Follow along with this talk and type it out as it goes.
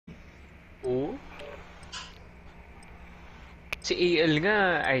Oo. Si AL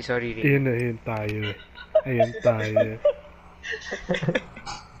nga, ay sorry rin. Ayun na, ayun tayo. Ayun tayo.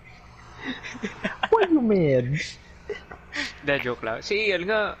 What you mean? Da, joke lang. Si AL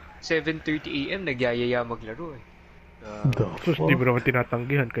nga, 7:30 AM, nagyayaya maglaro eh. The Sus, di mo fuck? naman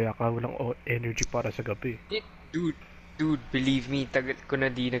tinatanggihan, kaya ka walang energy para sa gabi. Dude, believe me, tagal ko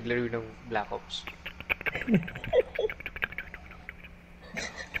na di naglaro ng Black Ops.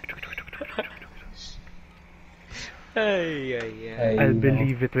 Ay. I'll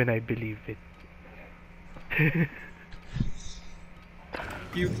believe it when I believe it.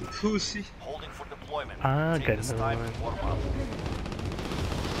 You pussy. Holding for deployment. Ah, Take this time ganun. to warm up.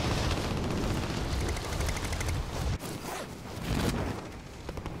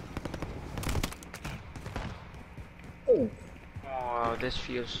 Oh, this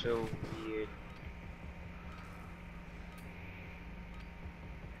feels so weird.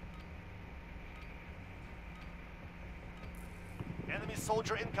 Enemy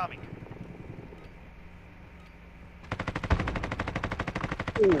soldier incoming.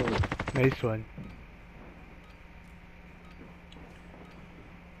 Nice one.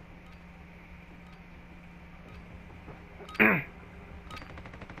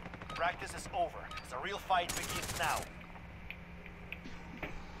 Practice is over. The real fight begins now.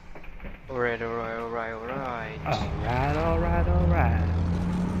 Alright. Alright.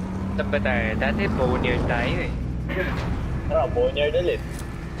 Saan ba tayo? Dati Bonnier tayo eh. Bonnier ulit.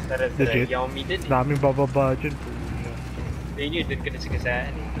 Tara, Legit? Yaomi din eh. Daming bababa dyan. Bonnier, dun ka na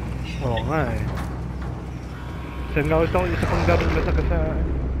sigasaan eh. Oo nga eh. Saan nga ito isa pang laro na sa kasaan?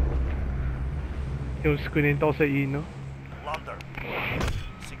 Yung skuninto ko sa Ino. Plunder.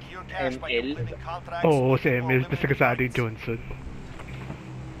 Secure cash by ML? completing contracts. Oo, si or ML na sa kasaan ni eliminating Johnson.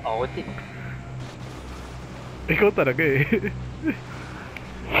 Ako din. Ikaw talaga eh.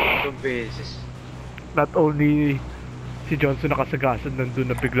 2 beses. Not only si Johnson nakasagasan, nandun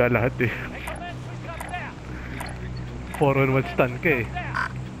na bigla lahat eh. 4-on-1 stun ka eh.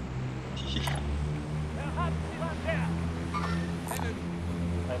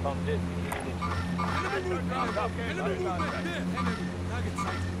 I found it.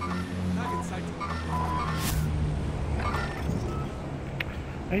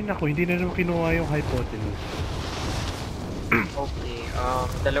 Ay naku, hindi na naman kinuha yung hypotenuse. Okay,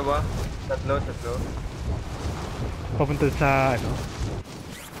 dalawa. Tatlo. Papunta sa ano?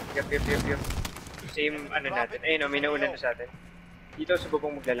 Yup. Same ano natin. Ayun o, may nauna na sa atin. Dito sa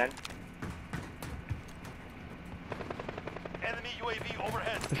bubong maglalan. Enemy UAV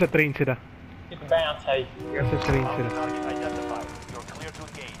overhead. Nasa train sila. Keep bang outside. Nasa train Bounty sila. target identified. You're clear to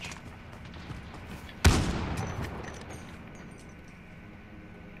engage.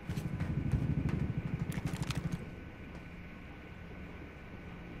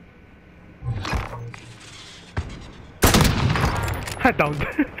 Ha, down.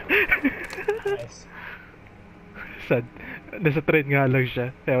 Nice. Sad. Nasa train nga lang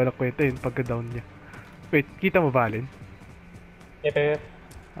siya. Kaya walang kwenta yun pagka down niya. Wait, kita mo ba, Alin? Yep. Okay.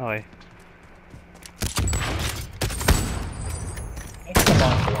 Ay,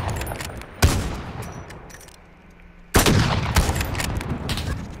 kabahan ko.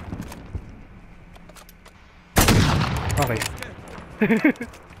 Okay.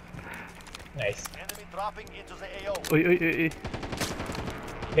 Nice. Enemy dropping into the AO. Uy.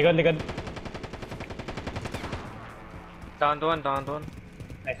 Likod. Down to one.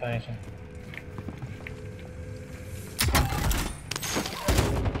 Nice one.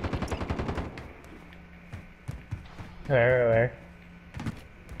 Where?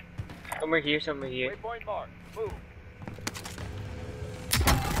 Somewhere here. Waypoint mark. Move.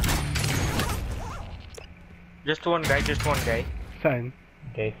 Just one guy. Saan?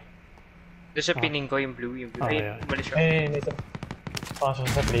 Okay. Doon sa pining ko, yung blue. Ay, yeah. umalis siya. May isa. Pasok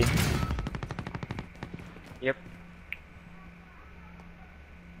sa plane. Yep.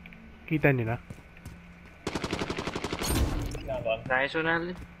 Kita niyo na? Nandun. Nice one,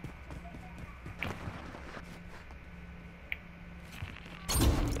 Alin.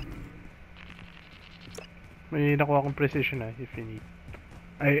 May nakuha akong precision if you need.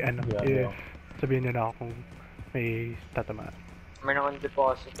 Ay, ano, Yeah. sabihin niyo na ako kung may tatamaan. Meron akong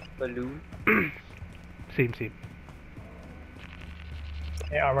deposit balloon. Same.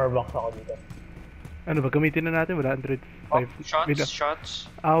 May armor blocks ako dito. Ano ba, gamitin na natin? Wala 105. Shots.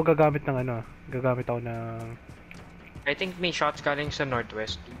 Ako gagamit ng ano, gagamit ako ng... I think may shots galing sa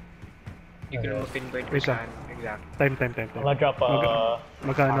northwest. Hindi ko na mapinpoint kung Wait lang. saan. Exact. Time. I'm gonna drop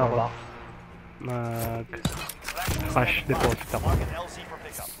Magkano armor ako? block. Cash deposit ako. Mark an LC for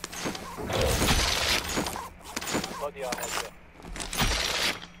pickup. Body armor.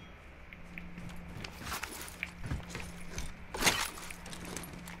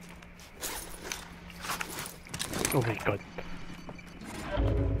 Oh my god.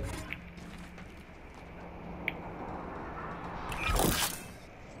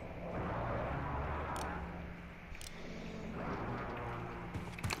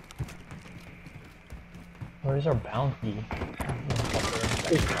 Where's our bounty?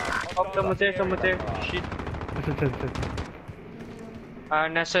 Oh, someone there. Shit.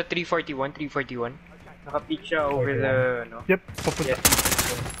 Saan. Nasa 341. Naka-peek siya over the, ano? Yep, papunta. Yeah.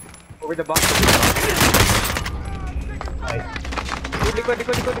 Over the box. Nice. Likod.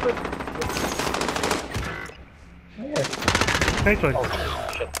 Nice one. Oh,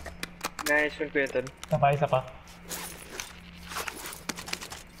 shit. Nice one, Kuya Ton. Isa pa.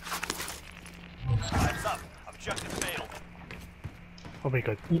 Time's up. Objective failed. Oh my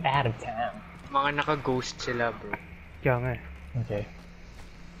god. You out of town. Mga naka-ghost sila, bro. Kaya nga eh. Okay.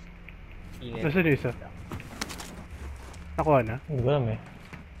 Ingat. Nasaan yung isa? Nakuha na? Hindi ko alam eh.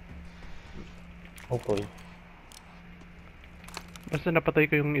 Hopefully. Basta napatay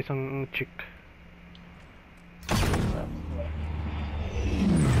ko yung isang chick.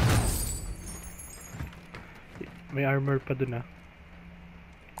 May armor pa dun ah.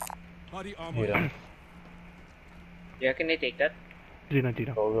 Body Hindi armor. lang. Yeah, can I take that? Di na.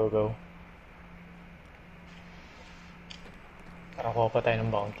 Go. Tara, kuha pa tayo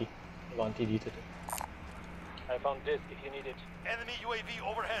ng bounty. Bounty dito to. I found this if you need it. Enemy UAV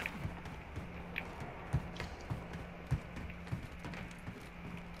overhead.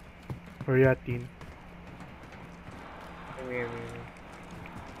 Hurry at team.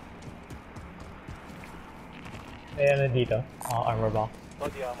 May ano dito? Armor box.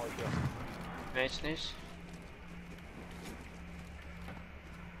 Body armor here. Nice.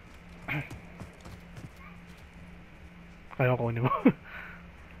 Kaya ko kunin mo.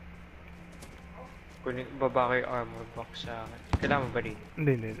 Kunin, baba ko yung armor box sa akin. Kailangan mo ba rin?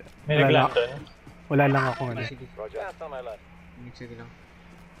 Hindi. May Wala naglaan lang, doon. wala lang ako ano. Sige. Roger. That's on my left. Sige lang.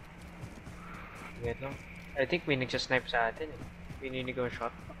 Ingat lang. I think may nagsasnipe sa atin eh. Pininig ko yung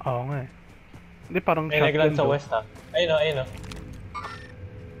shot. Oo nga eh. Hindi parang May naglaan sa to. west ha. Ayun o.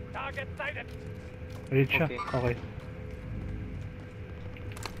 Target sighted. Ayun siya. Okay. Okay.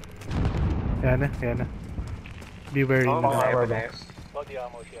 Yan na. Be wary Oh, na. armor tayo. box. Body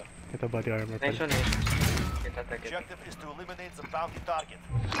armor here. Ito body armor Nice pala. one. Kita target. Objective is to eliminate the bounty target.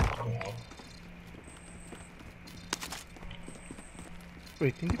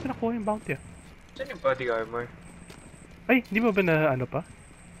 Wait, hindi pa nakuha yung bounty ah. Saan yung body armor? Ay, hindi mo ba na ano pa?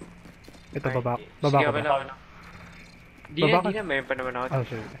 Ito, Ay, baba. hindi. Baba Sige, ko okay ba? lang. Di Baba na, ka? mayroon pa naman ako. Ah,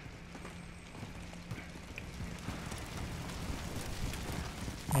 sorry.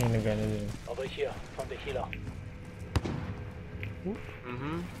 May naglaan din. Over here, from the healer.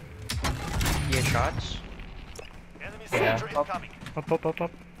 Yeah, shots. Enemy Yeah. soldier incoming.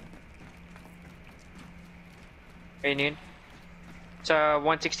 Up. Ayun yun. Sa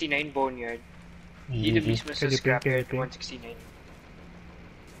 169 boneyard. Dito mismo sa Can you ping, scrapyard can you 169.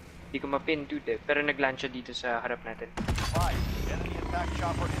 Hindi ko mapin dude eh. Pero nag-land siya dito sa harap natin. 5. Enemy attack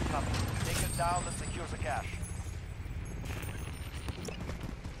chopper incoming. Take it down and secure the cache.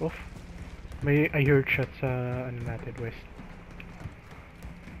 Oof. I heard shot sa ano natin, west.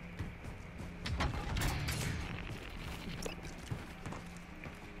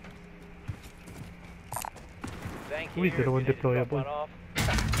 Thank Uy, dalawang deployable.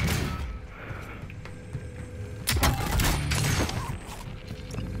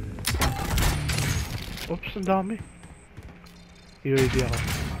 Oops, ang dami. UAV ako.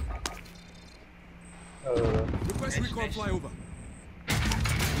 Request recon flyover.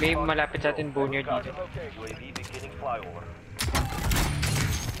 May malapit sa atin boneyard dito. UAV beginning flyover.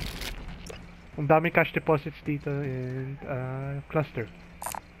 Ang daming cash deposits dito and cluster.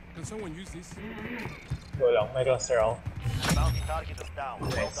 Can someone use this? Go lang. May cluster ako. Bounty target is down.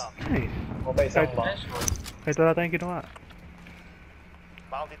 Well done. Nice. O pa isang Kahit- box. Nice one. Kahit wala tayong ginawa.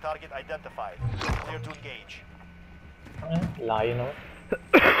 Bounty target identified. Clear to engage. Layo no?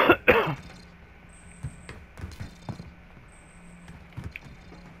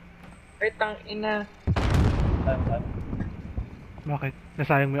 Ay, tang ina. Tan. Bakit?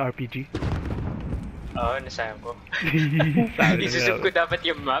 Nasayang mo yung RPG? Oo, nasayang ko. Sayang Isusub nga. ko dapat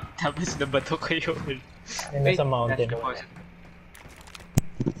yung map, tapos nabato ko yun. Yung nasa mountain.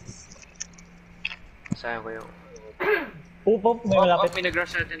 Sayang ko yung... Pupop, may malapit. May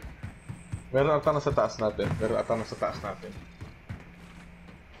nag-rush natin. Meron ata nasa taas natin.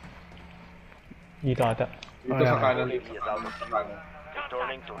 Dito ata. Dito Oh, sa yeah. kanan.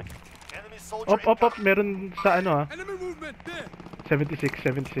 Returning to enemy soldier Op. Meron sa ano ah. Enemy movement there. 76.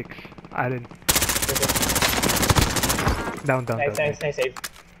 Allen. Down. Nice save.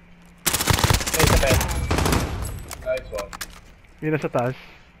 Nice sa pet. Nice one. Yung nasa taas.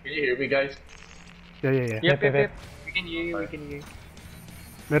 Can you hear me, guys? Yeah. Yep. We can hear you.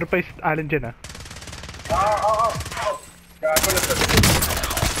 Meron pa yung Allen dyan ah. Gago na sa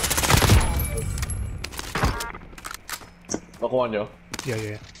nakuha nyo?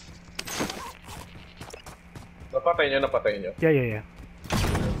 Yeah. Napatay nyo? Yeah.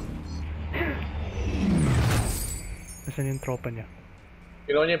 Nasaan yung tropa niya?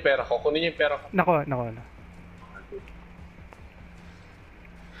 Kinuha nyo yung pera ko. Kunin nyo yung pera ko. Nakuha na.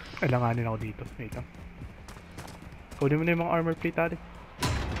 Alanganin ako dito. Wait lang. Kunin mo na yung mga armor plate natin.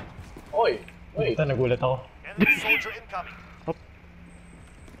 Oy! Wait. Ito, nagulat ako. Enemy soldier incoming.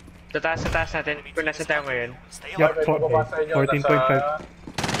 Sa taas natin. Kung nasa tayo ngayon. Stay Yup, alert. Bababa sa inyo. 14.5.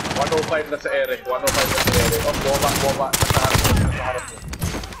 105 na sa Eric. 105 na sa Eric. Oh, bumaba. Nasa harap nyo.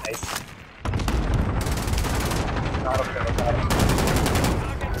 Nice. Nasa harap nyo.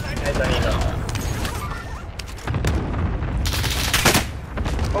 Ay, Danilo.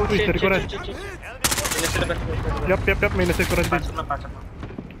 Oh Uy, sa likuran. May nasa labas. Yup. May nasa likuran din. Pasok na.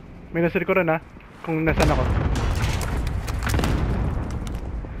 May nasa likuran ha. Kung nasan ako.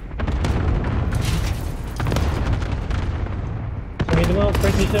 Sabihin mo,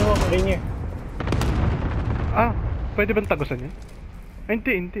 first mission mo, Rainier. Ah, pwede bang tagusan yun? Ay,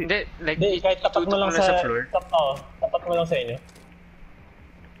 hindi. Hindi, like, Hindi, kahit tapat mo tutok lang na sa floor. tapat mo lang sa inyo.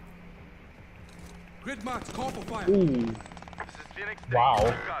 Grid marks, call for fire. Wow.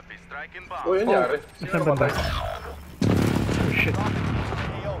 Oh, yun yari. Saan banda? Oh shit.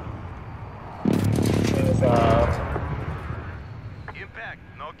 AO. Ayun sa...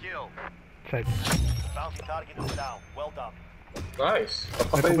 Side. Bounty target is down. Well done. Nice.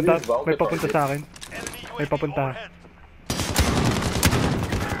 May papunta sa akin. Enemy May UAV papunta. overhead.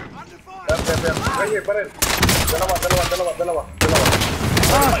 Right here pa rin. Dalawa.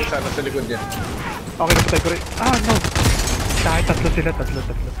 Ah! Isa na sa likod niya. Okay, napatay ko rin. Ah, no! Dahil tatlo sila.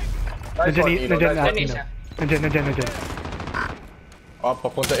 Nice one, Ino. Nandiyan na Nice one. atin na. Nandiyan. Oh,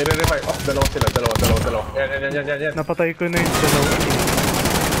 papunta. I-revive. Oh, dalawa sila. Dalawa. Yan. Napatay ko na yung dalawa.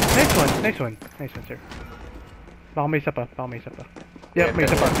 Nice one, sir. Baka may isa pa. Yeah, may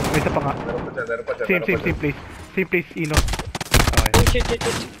isa pa nga. Meron pa dyan. Same place, Ino. Okay. Oh shit.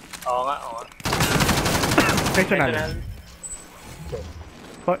 Oo nga. Nice one, Alan.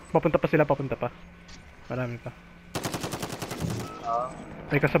 Papunta pa. Marami pa.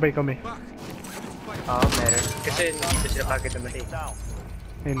 May kasabay kami. Oo, meron. Kasi hindi sila kagad namatay. Down.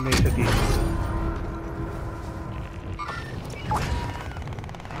 Ayun, may isa dito.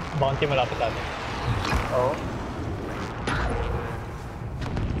 Bounty malapit natin. Oo.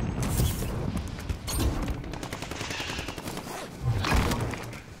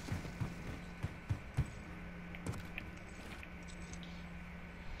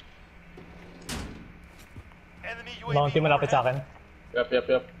 Enemy UAV Bounty malapit sa akin. Yup.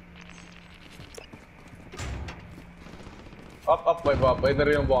 Up, may bomba. Pwede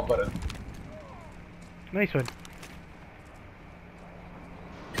rin yung bomba rin. Nice one.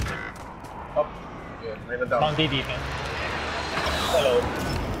 Up. Yan, may na down. Bounty dito. Hello.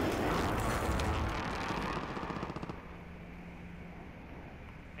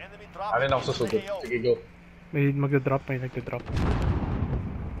 Enemy drop. Alin ako susugod. AO. Sige, go. May nagda-drop.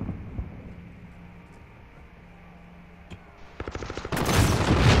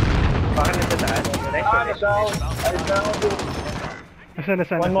 Bakit nasa taas? Nice one.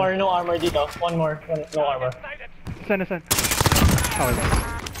 Nasaan? One more, no armor dito. One more, no armor. Nasaan? Okay lang.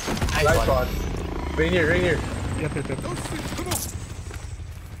 Nice one. Rainier. Yep. Don't sleep, come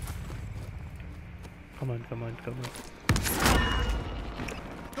on. Come on.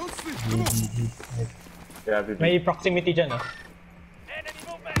 Don't sleep, come on. Yeah, BB. May proximity dyan, ah. Enemy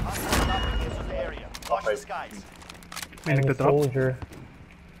movement. Hostile dropping into the area. Watch Okay. the skies. May nagda-drop. Soldier.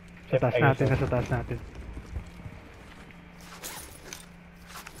 Nasa taas natin.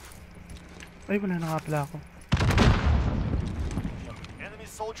 Ay, wala na nga pala ako. Enemy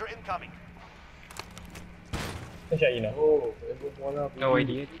soldier incoming. Saan siya, Ino? Oh, wala. No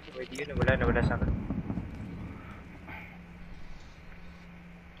idea. Nawala sa akin.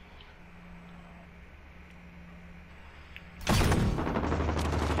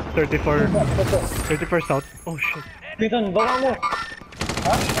 $34 south. Oh shit. Titan, baka mo!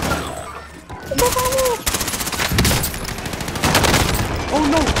 Oh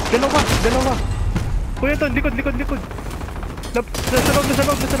no! Dalawa! Kuya to, likod! Nasa loob!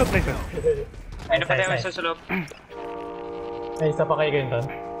 Nice one. Ay, napatay mo sa loob. May isa pa kayo ganyan.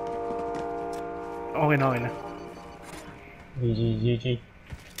 Okay na. GG.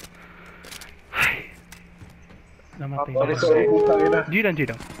 Namatay Sorry, putang ina. G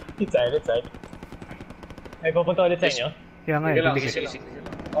lang. It's side. May pupunta ulit sa inyo? Kaya nga, Sige lang, bilis. Sige, sige.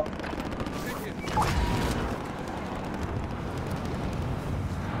 Oh,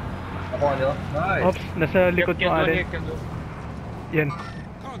 nakuha nyo? Nice. Ops, nasa likod mo, Allen. Yan.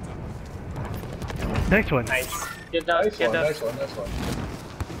 Contact. Nice one. Nice. Get down, Nice get one, down. nice one, nice one.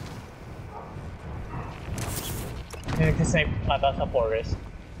 May nagsisnipe ata sa forest.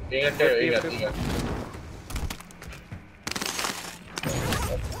 Ingat kayo, ingat, ingat.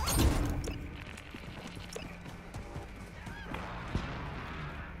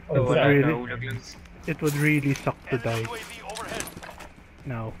 It would Wala, really, nahulog lang. it would really suck to die Enemy UAV overhead.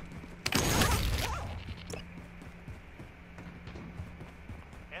 now.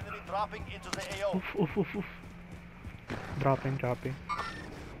 Enemy dropping into the AO. Oof, oof, oof, oof. Dropping, dropping.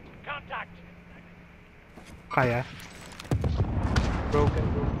 Contact. Kaya. Broken,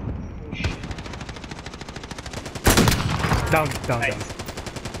 broken. Oh, shit. Down, down, Nice. down.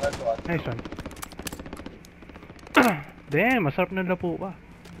 Nice one. Nice one. Damn, masarap na lapo ka.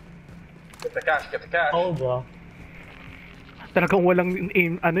 Get the cash, get the cash. Oh, bro. Talagang walang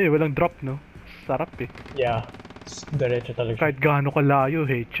aim, ano eh, walang drop, no? Sarap eh. Yeah. Diretso talaga. Kahit gaano kalayo,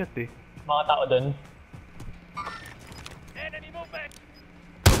 headshot eh. Mga tao dun. Enemy movement.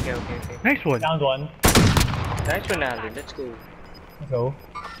 Okay, okay, okay. Nice one. Down one. Nice one, Allen. Let's go. Go.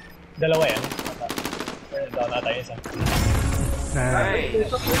 Dalawa yan. Ata. Down ata yung isa. Nice.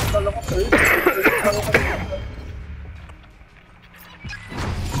 Nice.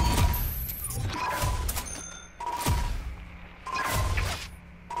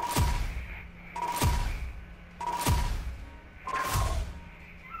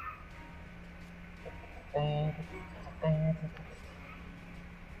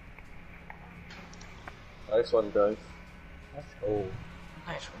 Nice one, guys. Let's go.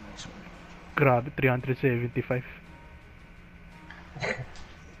 Nice one, nice one. Grabe, 375.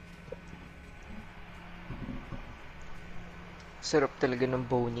 Sarap talaga ng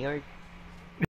boneyard.